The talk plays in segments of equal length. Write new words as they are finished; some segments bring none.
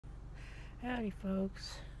Howdy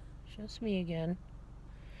folks, just me again.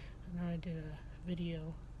 I know I did a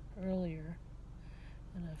video earlier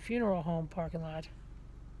in a funeral home parking lot,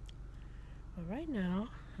 but right now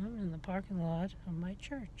I'm in the parking lot of my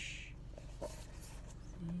church.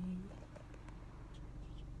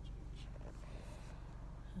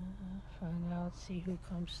 Find out, see who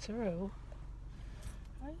comes through.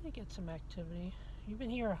 I did get some activity. You've been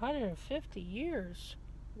here 150 years.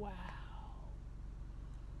 Wow.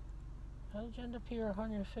 How did you end up here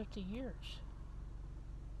 150 years?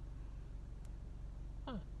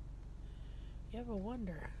 Huh. You ever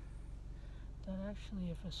wonder that actually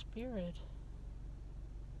if a spirit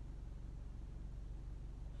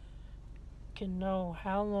can know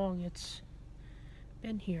how long it's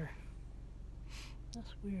been here?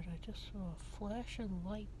 That's weird. I just saw a flash of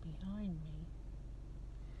light behind me.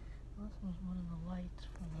 This was one of the lights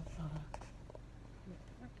from the parking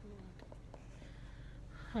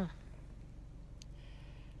lot. Huh.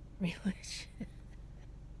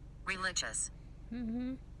 Religious.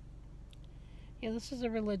 Mm-hmm. Yeah, this is a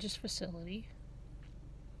religious facility.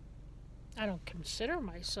 I don't consider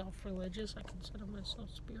myself religious. I consider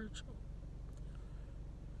myself spiritual.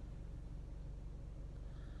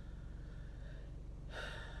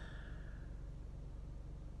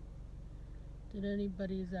 Did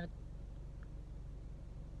anybody that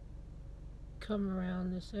come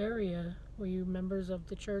around this area, were you members of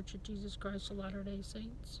the Church of Jesus Christ of Latter-day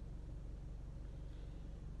Saints?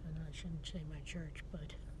 I know I shouldn't say my church,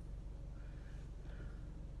 but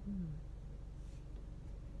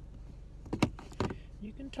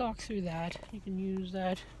you can talk through that. You can use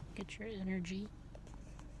that, get your energy.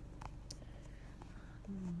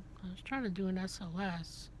 I was trying to do an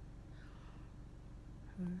SLS.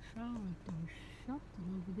 It sounded like there was something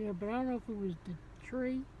over there, but I don't know if it was the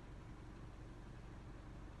tree.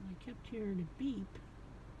 I kept hearing a beep.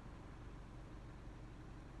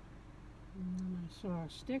 And then I saw a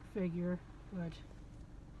stick figure, but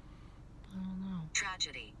I don't know.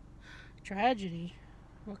 Tragedy. Tragedy?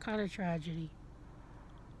 What kind of tragedy?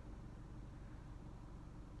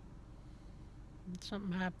 Did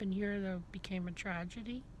something happen here that became a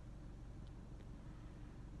tragedy?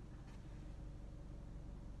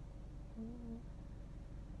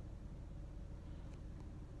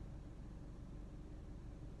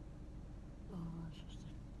 Oh, it's just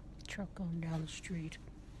a truck going down the street.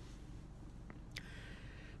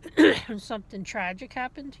 Something tragic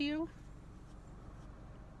happened to you?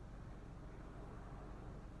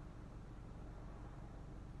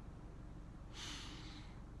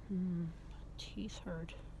 Teeth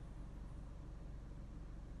hurt.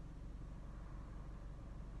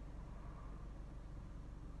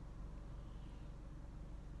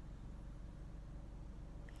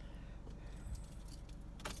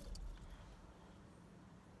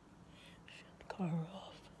 Shut the car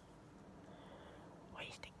off.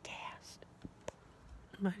 Wasting gas.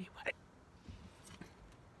 Anyway.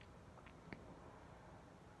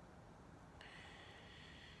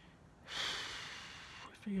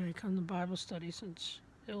 I figured I'd come to Bible study since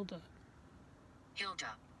Hilda. Hilda.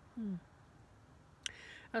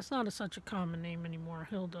 That's not such a common name anymore,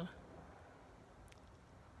 Hilda.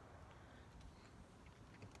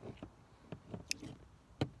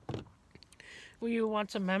 Were you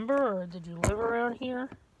once a member, or did you live around here?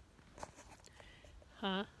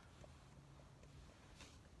 Huh?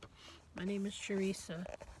 My name is Teresa.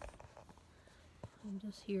 I'm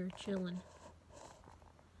just here chilling.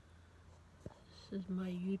 This is my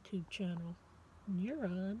YouTube channel. And you're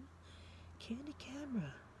on Candy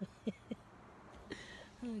Camera.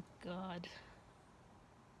 Oh, God.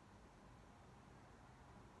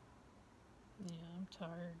 Yeah, I'm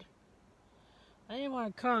tired. I didn't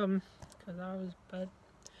want to come, but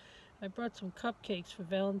I brought some cupcakes for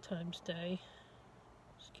Valentine's Day.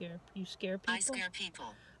 You scare people? I scare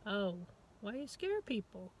people. Oh, why you scare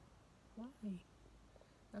people? Why?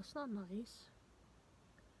 That's not nice.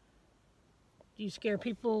 Do you scare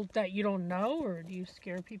people that you don't know, or do you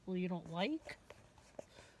scare people you don't like?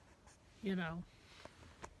 You know.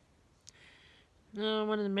 No,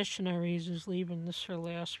 one of the missionaries is leaving this her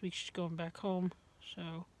last week. She's going back home,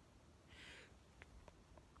 so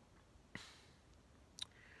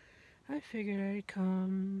I figured I'd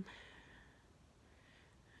come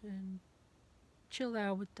and chill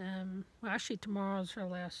out with them. Well, actually, tomorrow's her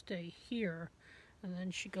last day here, and then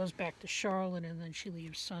she goes back to Charlotte, and then she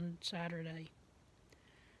leaves Saturday.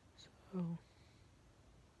 So,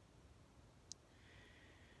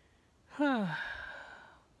 oh,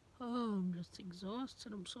 I'm just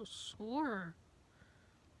exhausted. I'm so sore.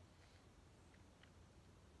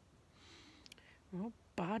 My whole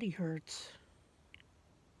body hurts.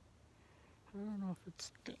 I don't know if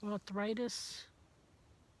it's arthritis.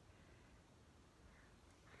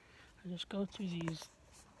 I just go through these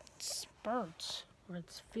spurts where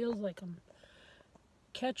it feels like I'm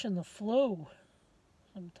catching the flu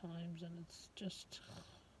sometimes, and it's just,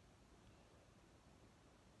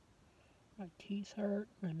 my teeth hurt,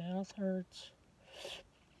 my mouth hurts.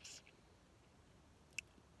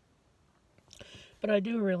 But I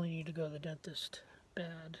do really need to go to the dentist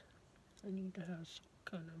bad. I need to have some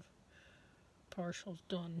kind of partials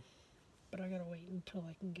done, but I gotta wait until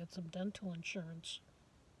I can get some dental insurance.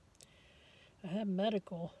 I have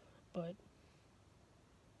medical, but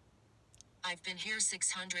I've been here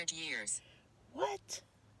 600 years. what?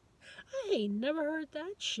 I ain't never heard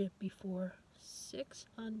that shit before.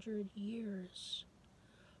 600 years.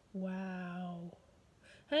 Wow.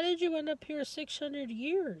 How did you end up here 600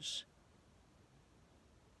 years?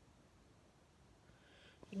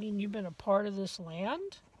 You mean you've been a part of this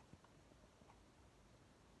land?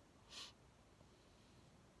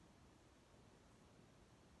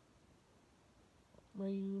 Were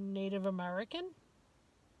you Native American?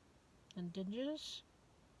 Indigenous?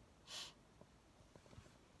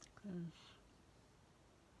 'Cause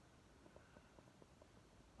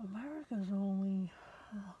America's only,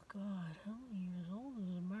 oh God, how many years old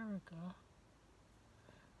is America?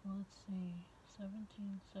 Let's see,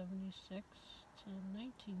 1776 to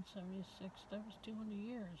 1976, that was 200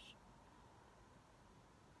 years.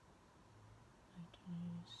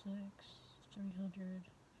 1986,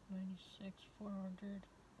 396, 400,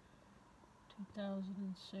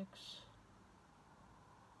 2006,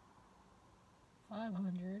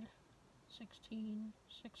 500, 16,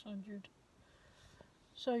 600.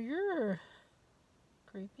 So you're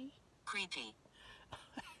creepy. Creepy.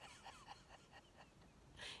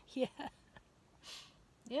 Yeah.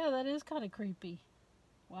 Yeah, that is kind of creepy.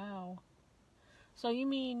 Wow. So you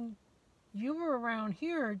mean you were around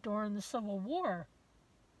here during the Civil War?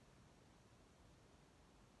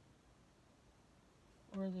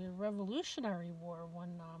 Or the Revolutionary War,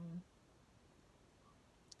 when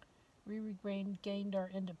we regained our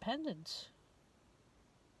independence.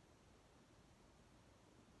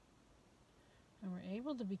 And were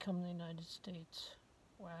able to become the United States.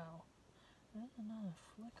 Wow. There's another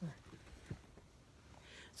flicker.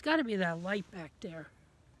 It's got to be that light back there.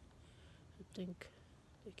 I think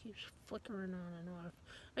it keeps flickering on and off.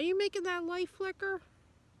 Are you making that light flicker?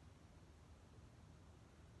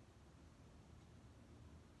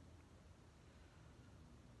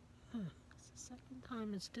 Huh. It's the second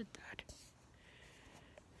time it's did that.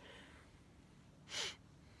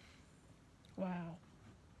 Wow.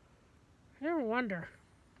 I ever wonder.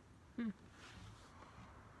 I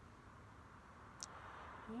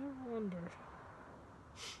ever wondered.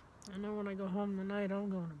 I know when I go home tonight, I'm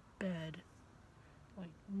going to bed. Like,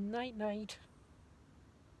 night-night.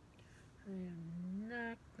 I am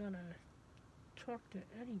not gonna talk to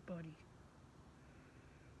anybody.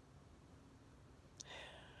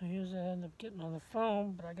 I usually end up getting on the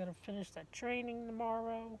phone, but I gotta finish that training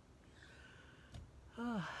tomorrow.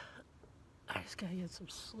 I just gotta get some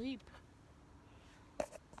sleep.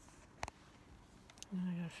 And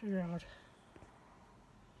I gotta figure out,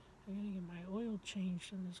 I gotta get my oil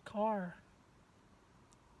changed in this car.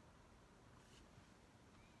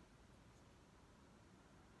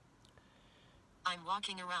 I'm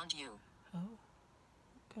walking around you. Oh,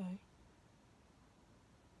 okay.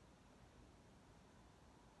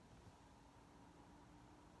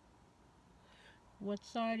 What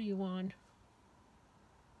side are you on?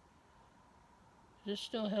 Is this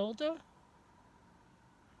still Hilda?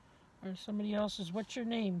 Or somebody else's? What's your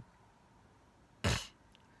name?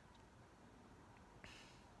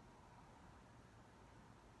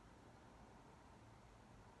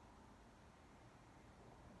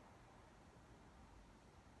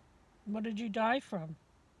 What did you die from?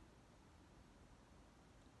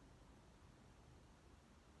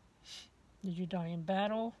 Did you die in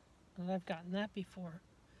battle? Because I've gotten that before,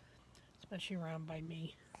 especially around by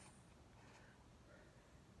me.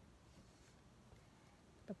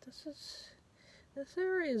 But this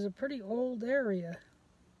area is a pretty old area.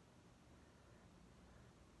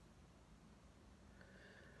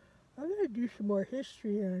 I'm gonna do some more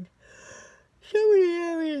history on some of the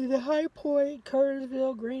areas, the High Point,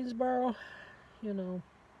 Curtisville, Greensboro, you know.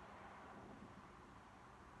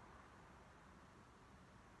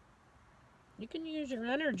 You can use your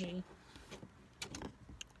energy.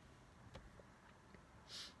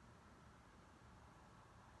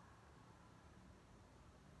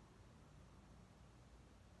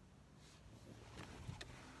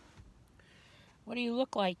 What do you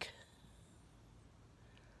look like?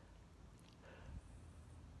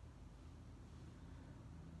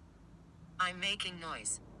 I'm making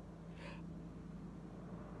noise.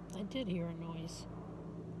 I did hear a noise.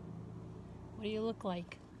 What do you look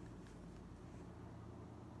like?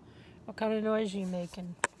 What kind of noise are you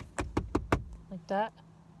making? Like that?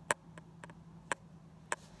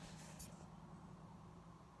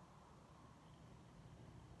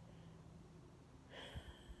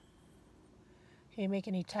 Can you make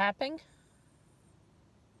any tapping?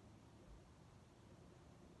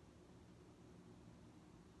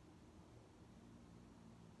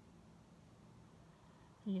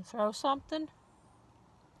 Can you throw something?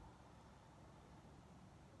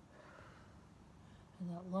 And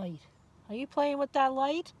that light. Are you playing with that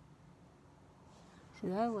light? See,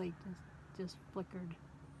 that light just flickered.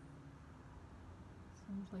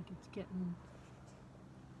 Seems like it's getting...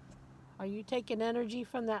 Are you taking energy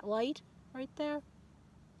from that light right there?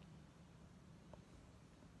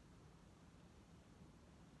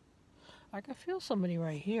 I can feel somebody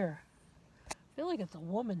right here. I feel like it's a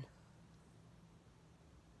woman.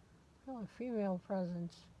 I feel a female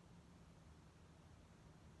presence.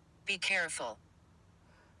 Be careful.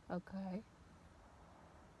 Okay.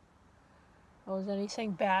 Oh, is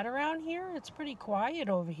anything bad around here? It's pretty quiet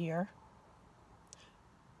over here.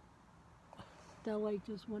 That light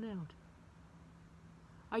just went out.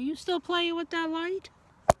 Are you still playing with that light?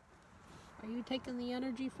 Are you taking the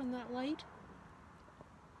energy from that light?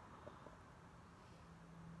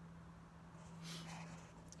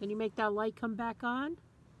 Can you make that light come back on?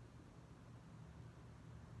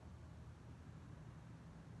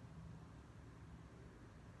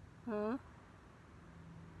 Huh?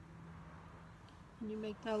 Can you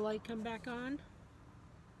make that light come back on?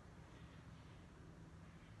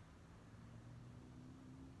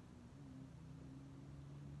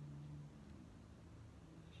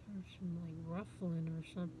 There's some like ruffling or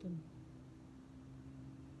something.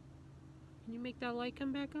 Can you make that light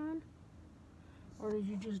come back on? Or did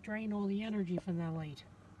you just drain all the energy from that light?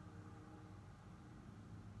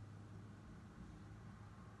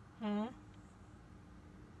 Huh?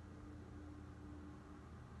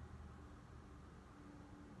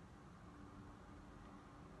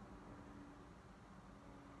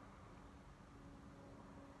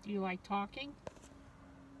 Do you like talking?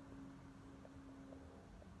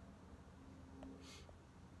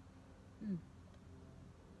 Hmm.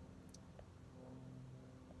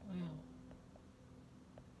 Wow.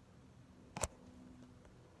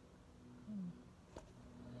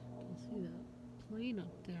 Can see that plane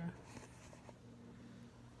up there.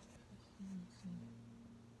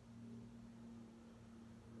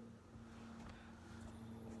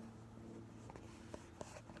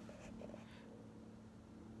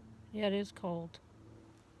 Yeah, it is cold.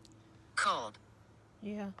 Cold.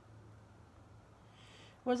 Yeah.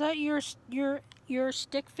 Was that your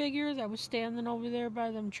stick figure that was standing over there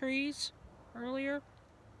by them trees earlier?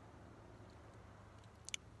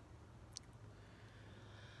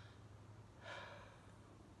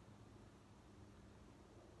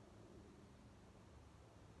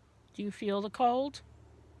 Do you feel the cold?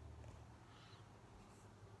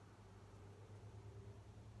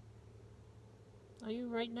 Are you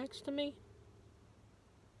right next to me?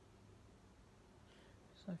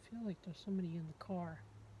 So I feel like there's somebody in the car.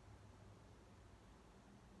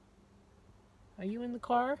 Are you in the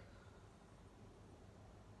car?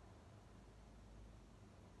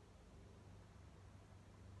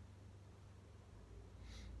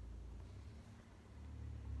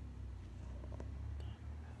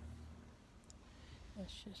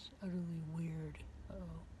 That's just utterly weird. Uh-oh.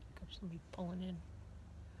 Here comes somebody pulling in.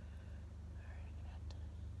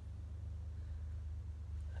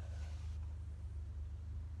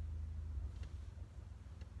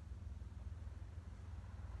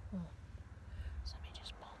 Oh, somebody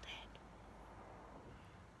just pulled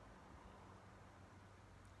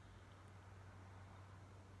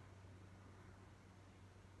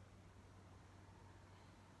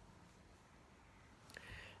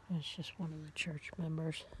in. It's just one of the church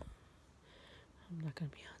members. I'm not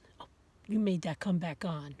going to be on it. Oh, you made that come back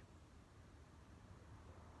on.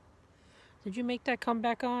 Did you make that come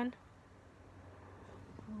back on?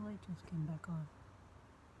 The light just came back on.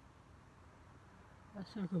 That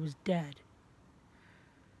sucker was dead.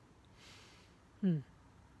 You're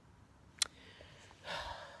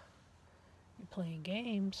playing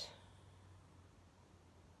games.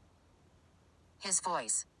 His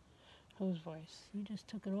voice. Whose voice? You just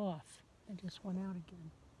took it off. It just went out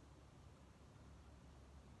again.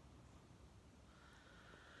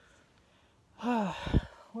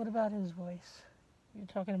 What about his voice? You're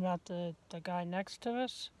talking about the guy next to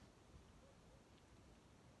us?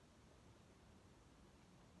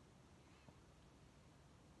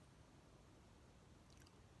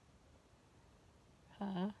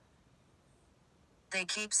 They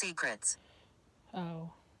keep secrets.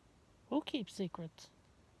 Oh. Who keeps secrets?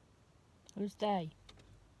 Who's they?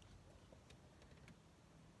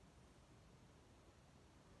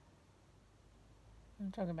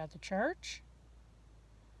 I'm talking about the church?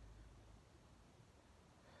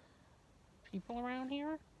 People around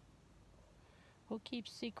here? Who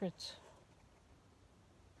keeps secrets?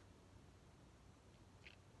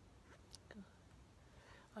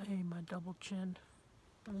 I hate my double chin.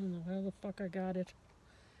 I don't know how the fuck I got it.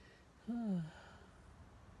 You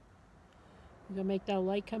gonna make that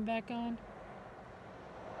light come back on?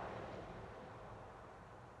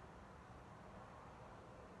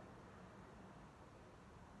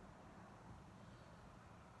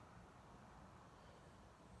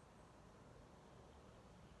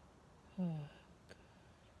 Oh,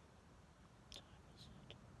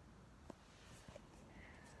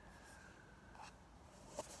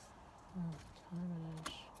 what time it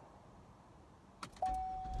is?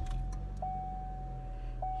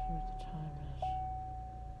 See what the time is.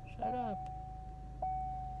 Shut up.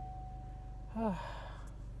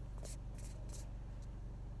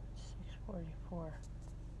 6:44.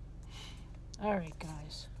 All right,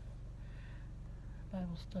 guys.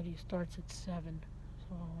 Bible study starts at 7,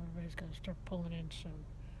 so everybody's got to start pulling in soon.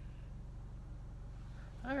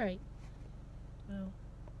 All right. Well,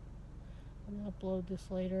 I'm gonna upload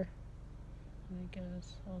this later. I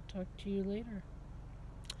guess I'll talk to you later.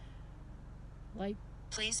 Like.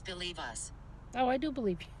 Please believe us. Oh, I do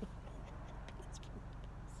believe you.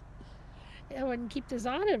 I wouldn't keep this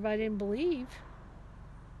on if I didn't believe.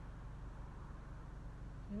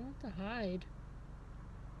 You don't have to hide.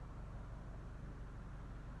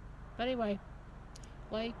 But anyway,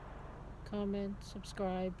 like, comment,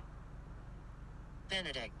 subscribe.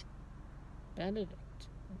 Benedict. Benedict.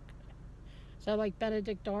 Okay. Is that like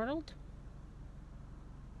Benedict Arnold?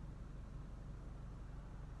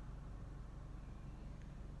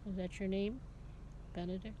 Is that your name?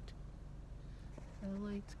 Benedict? The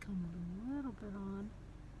light's coming a little bit on.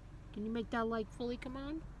 Can you make that light fully come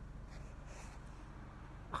on?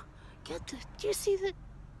 Get the, do you see the...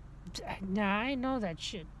 Nah, I know that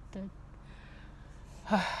shit.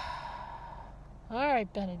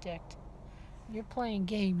 Alright, Benedict. You're playing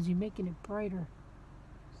games. You're making it brighter.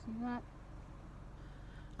 See that?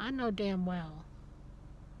 I know damn well.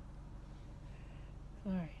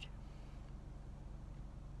 Alright.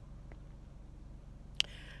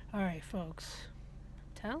 Alright, folks.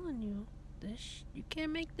 I'm telling you, this you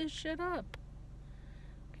can't make this shit up.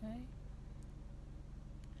 Okay?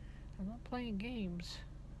 I'm not playing games.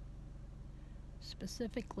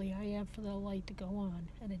 Specifically, I asked for the light to go on,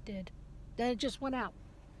 and it did. Then it just went out.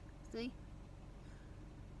 See?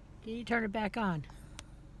 Can you turn it back on?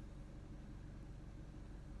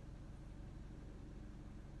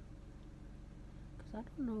 Because I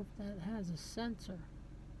don't know if that has a sensor.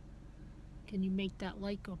 Can you make that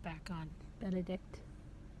light go back on, Benedict?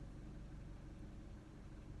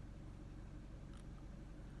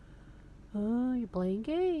 Oh, you're playing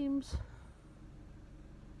games.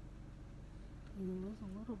 There was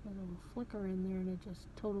a little bit of a flicker in there and it just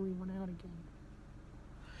totally went out again.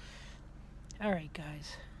 Alright,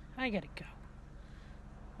 guys. I gotta go.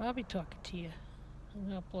 I'll be talking to you. I'm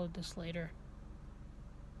gonna upload this later.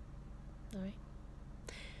 Alright?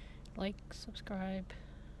 Like, subscribe,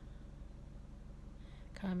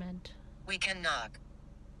 comment. We can knock.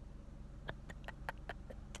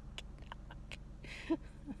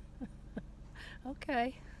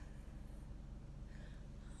 Okay.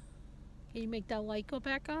 Can you make that light go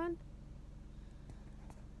back on?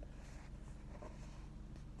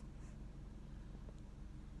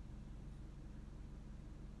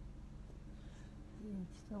 Yeah,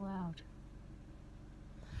 it's still out.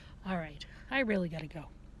 Alright, I really gotta go.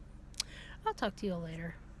 I'll talk to you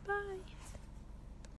later. Bye.